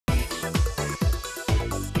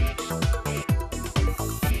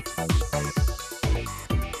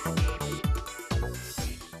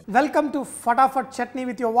Welcome to Fatafat Chutney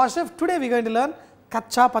with your Vahchef. Today we are going to learn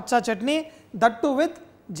Kacha Pacha Chutney, that too with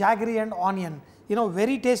jaggery and onion. You know,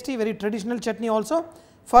 very tasty, very traditional chutney also.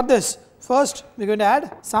 For this, first we are going to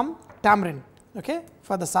add some tamarind, okay,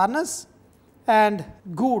 for the sourness, and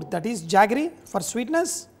gourd, that is jaggery, for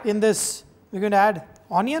sweetness. In this we are going to add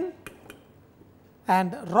onion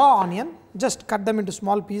and raw onion, just cut them into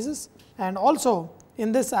small pieces, and also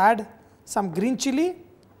in this add some green chilli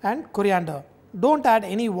and coriander. Don't add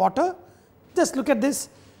any water, just look at this,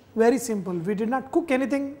 very simple. We did not cook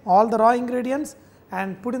anything, all the raw ingredients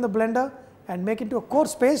and put in the blender and make into a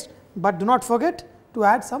coarse paste, but do not forget to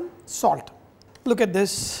add some salt. Look at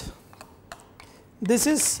this. This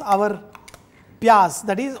is our pyaz,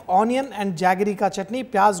 that is onion and jaggery ka chutney,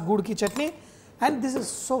 pyaz gourd ki chutney, and this is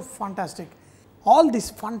so fantastic. All these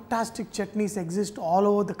fantastic chutneys exist all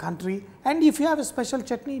over the country, and if you have a special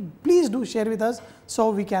chutney, please do share with us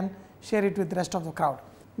so we can share it with the rest of the crowd.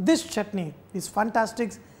 This chutney is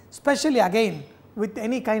fantastic, especially again with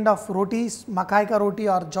any kind of rotis, makai ka roti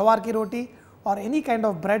or jawar ki roti or any kind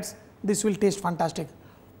of breads. This will taste fantastic.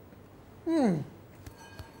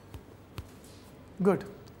 Good,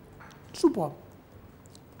 superb.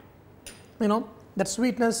 You know, that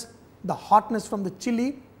sweetness, the hotness from the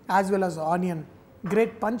chilli as well as the onion,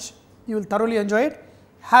 great punch. You will thoroughly enjoy it.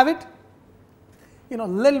 Have it, you know,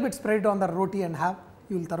 little bit spread it on the roti and have.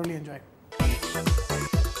 You will thoroughly enjoy it.